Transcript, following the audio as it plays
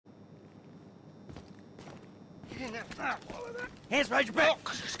Hands behind your back.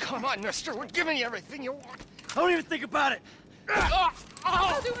 Oh, come on, mister. We're giving you everything you want. Don't even think about it.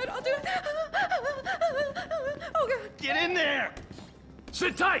 I'll do it, I'll do it. Oh, God. Get in there.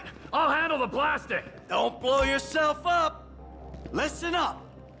 Sit tight! I'll handle the blasting! Don't blow yourself up. Listen up.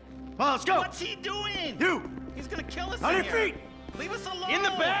 Well, let's go. What's he doing? You. He's gonna kill us On in your here. feet. Leave us alone. In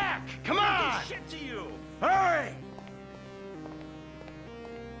the back. Come on. Do shit to you. Hurry.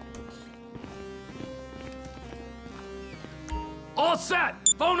 All set!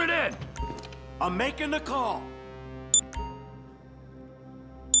 Phone it in! I'm making the call.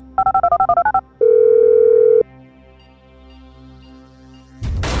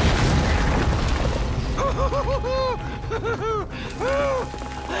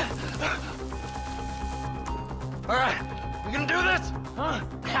 All right, we gonna do this? Huh?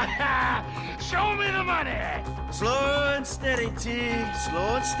 Show me the money! Slow and steady, T.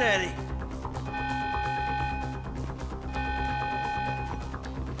 Slow and steady.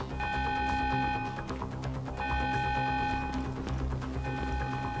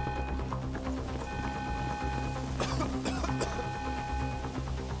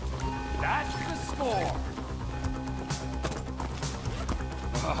 That's the score!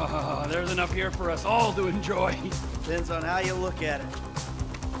 Oh, there's enough here for us all to enjoy. Depends on how you look at it.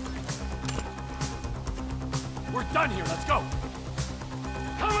 We're done here, let's go!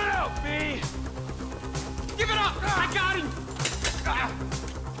 Coming out, B! Give it up! I got him!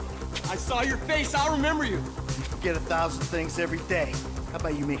 I saw your face, I'll remember you. You forget 1,000 things every day. How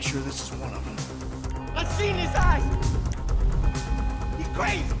about you make sure this is one of them? I've seen his eyes! He's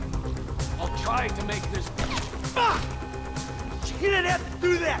crazy! I'll try to make this... Fuck! You didn't have to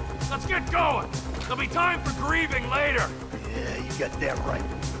do that! Let's get going! There'll be time for grieving later! Yeah, you got that right.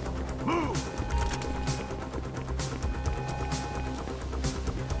 Move!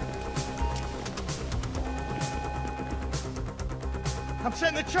 I'm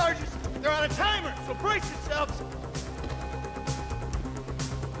setting the charges. They're on a timer, so brace yourselves.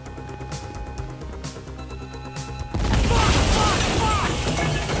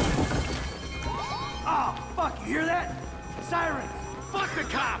 Oh, fuck, you hear that? Sirens! Fuck the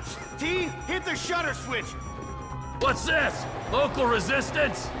cops! T, hit the shutter switch. What's this? Local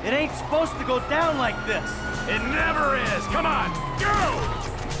resistance? It ain't supposed to go down like this. It never is! Come on, go!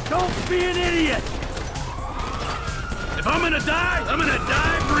 Don't be an idiot! If I'm gonna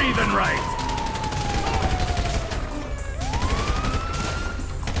die breathing right!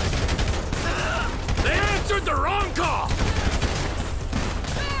 They answered the wrong call!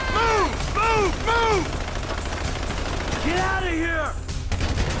 Move! Move! Move! Get out of here!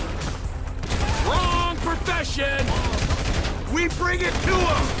 Wrong profession! We bring it to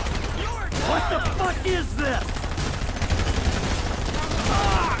him! What the fuck is this?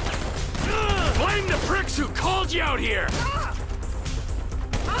 Blame the pricks who called you out here!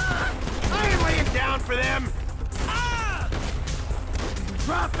 I ain't laying down for them!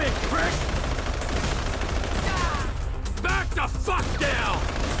 Drop it, prick! Back the fuck down!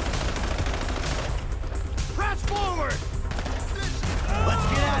 Press forward! Let's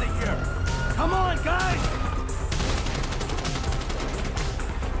get out of here! Come on, guys!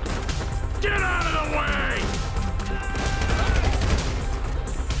 Get out of the way!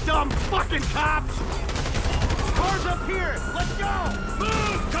 Dumb fucking cops! Cars up here! Let's go!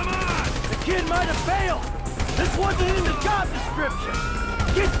 Move! Come on! The kid might have failed! This wasn't in the job description!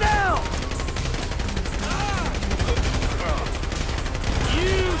 Get down!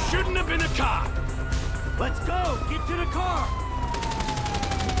 You shouldn't have been a cop! Let's go! Get to the car!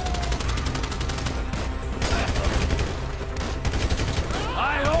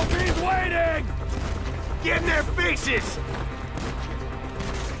 I hope he's waiting! Get in their faces!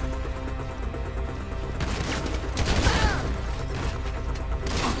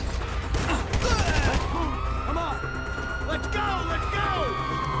 Come on! Let's go! Let's go!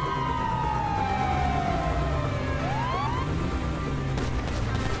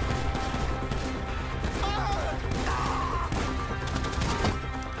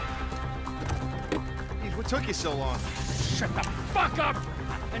 Jeez, what took you so long? Shut the fuck up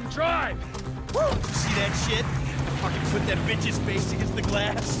and drive! Woo! See that shit? Fucking put that bitch's face against the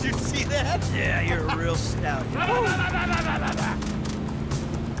glass. You see that? Yeah, you're a real stout. Fuck,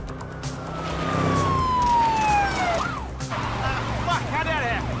 how'd that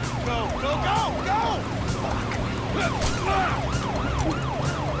happen? Go, go, go, go!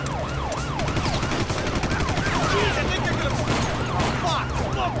 Jeez, I think they're gonna... Oh, fuck!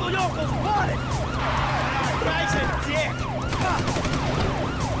 Local yokels spotted! Guy's a dick!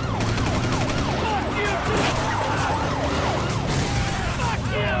 Fuck you! Fuck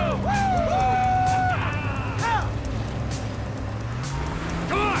you! Help!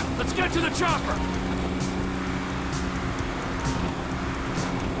 chopper!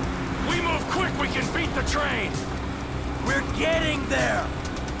 We move quick, we can beat the train! We're getting there!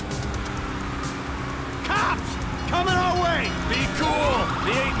 Cops! Coming our way! Be cool!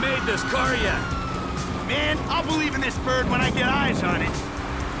 They ain't made this car yet. Man, I'll believe in this bird when I get eyes on it.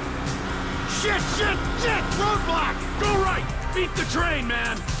 Shit, shit, shit! Roadblock! Go right! Beat the train,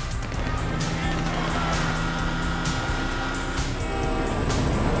 man!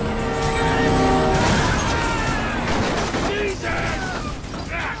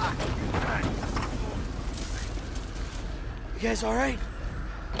 You guys all right?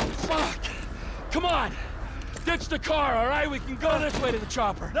 Fuck! Come on! Ditch the car, all right? We can go this way to the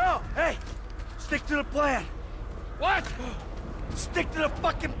chopper. No! Hey! Stick to the plan! What? Stick to the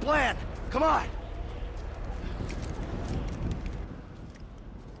fucking plan! Come on!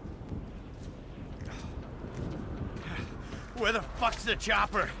 Where the fuck's the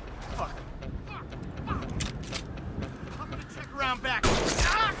chopper? Fuck. I'm gonna check around back.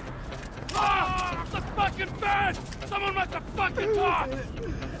 Ah! Oh, the fucking bed! Someone must have fucking talked!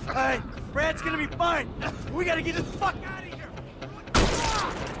 Hey, Brad's gonna be fine! We gotta get the fuck out of here!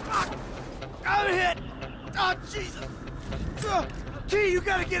 Fuck! I'm hit! Oh, Jesus! T, you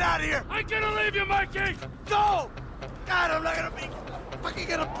gotta get out of here! I'm gonna leave you, Mikey! Go! God, I'm not gonna be fucking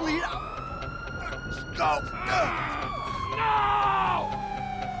gonna bleed out! Just go! No!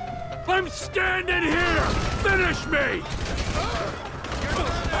 I'm standing here! Finish me!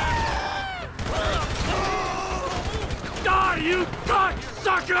 Die, you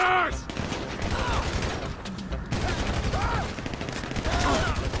cocksuckers!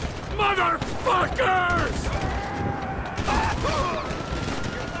 Motherfuckers!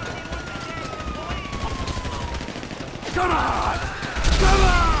 Come on! Come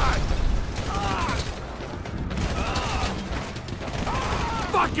on!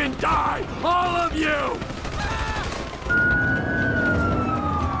 Fucking die! All of you!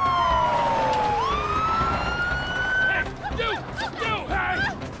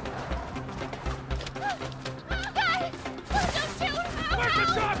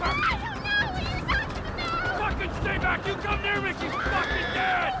 Stay back! You come near me, she's fucking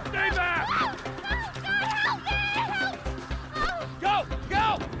dead! Stay back! Go!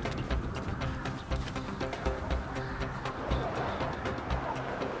 Go!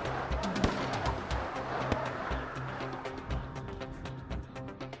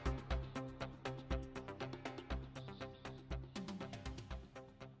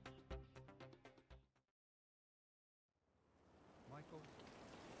 Michael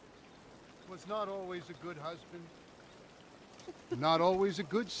was not always a good husband, not always a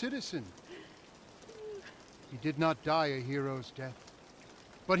good citizen. He did not die a hero's death,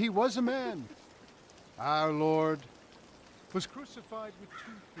 but he was a man. Our Lord was crucified with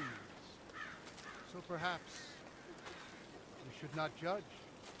two thieves, so perhaps we should not judge.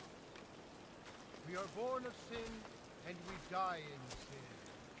 We are born of sin, and we die in sin.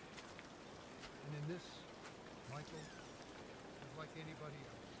 And in this, Michael is like anybody else.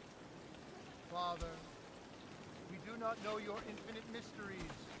 Father, we do not know your infinite mysteries,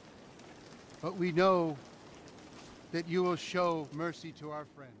 but we know that you will show mercy to our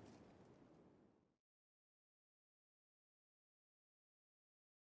friend.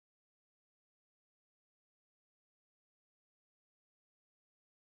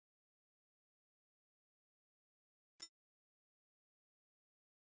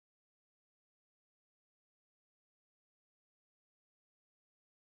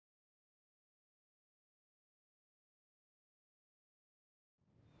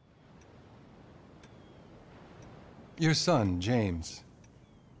 Your son, James.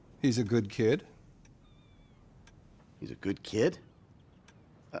 He's a good kid. He's a good kid?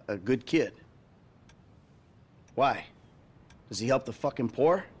 A good kid? Why? Does he help the fucking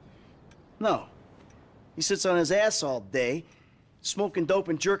poor? No. He sits on his ass all day, smoking dope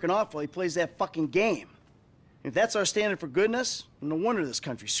and jerking off while he plays that fucking game. If that's our standard for goodness, no wonder this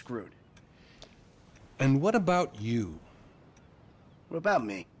country's screwed. And what about you? What about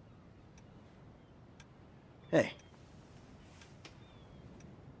me? Hey.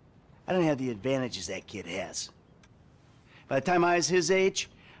 I don't have the advantages that kid has. By the time I was his age,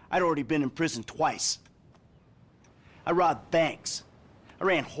 I'd already been in prison twice. I robbed banks. I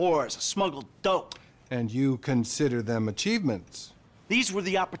ran whores. I smuggled dope. And you consider them achievements? These were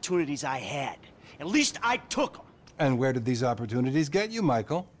the opportunities I had. At least I took them. And where did these opportunities get you,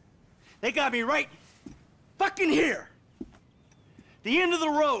 Michael? They got me right fucking here. The end of the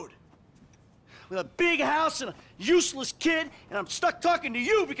road. With a big house and a useless kid, and I'm stuck talking to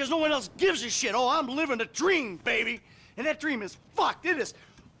you because no one else gives a shit. Oh, I'm living a dream, baby. And that dream is fucked. It is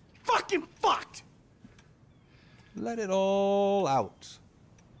fucking fucked! Let it all out.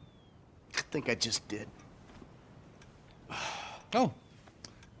 I think I just did. Oh,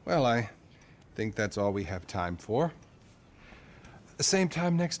 well, I think that's all we have time for. The same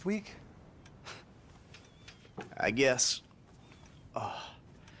time next week? I guess. I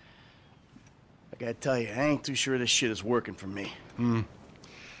gotta tell you, I ain't too sure this shit is working for me.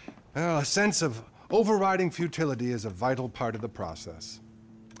 Well, a sense of overriding futility is a vital part of the process.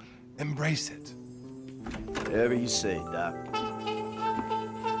 Embrace it. Whatever you say, Doc.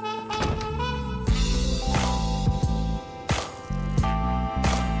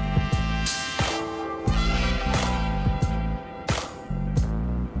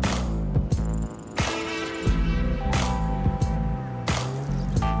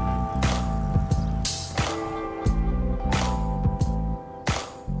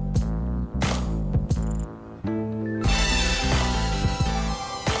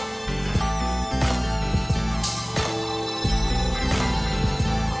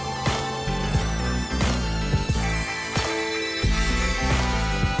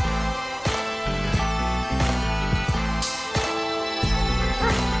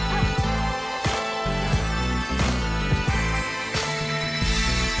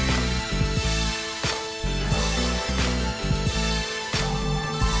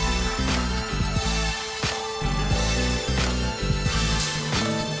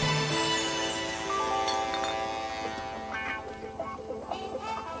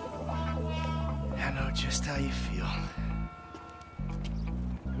 Just how you feel.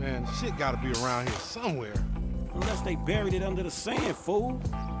 Man, shit gotta be around here somewhere. Unless they buried it under the sand, fool.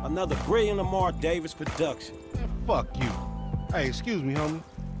 Another brilliant Lamar Davis production. Man, fuck you. Hey, excuse me, homie.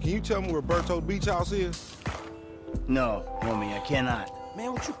 Can you tell me where Berto Beach House is? No, homie, I cannot.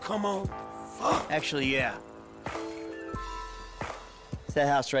 Man, would you come on? Fuck. Actually, yeah. It's that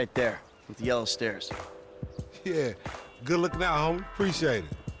house right there, with the yellow stairs. Yeah, good looking out, homie. Appreciate it.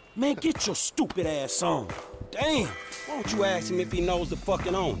 Man, get your stupid ass on. Damn, why don't you ask him if he knows the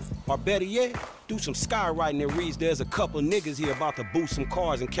fucking owner? Or better yet, do some skywriting that reads there's a couple of niggas here about to boost some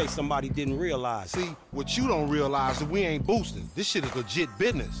cars in case somebody didn't realize. See, what you don't realize is that we ain't boosting. This shit is legit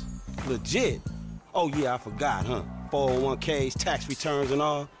business. Legit? Oh yeah, I forgot, huh? 401ks, tax returns and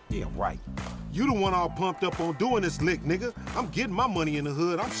all? Yeah, right. You the one all pumped up on doing this lick, nigga. I'm getting my money in the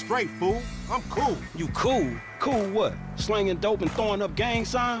hood. I'm straight, fool. I'm cool. You cool? Cool what? Slinging dope and throwing up gang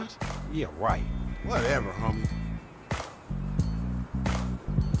signs? Yeah, right. Whatever, homie.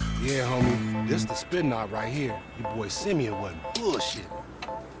 Yeah, homie. This the spin knot right here. Your boy Simeon wasn't bullshit.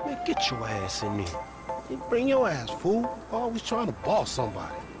 Man, get your ass in there. Hey, bring your ass, fool. Always trying to boss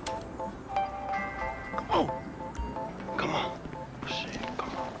somebody. Come on. Come on. Shit,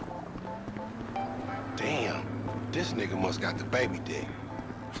 come on. Damn, this nigga must got the baby dick.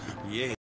 Yeah.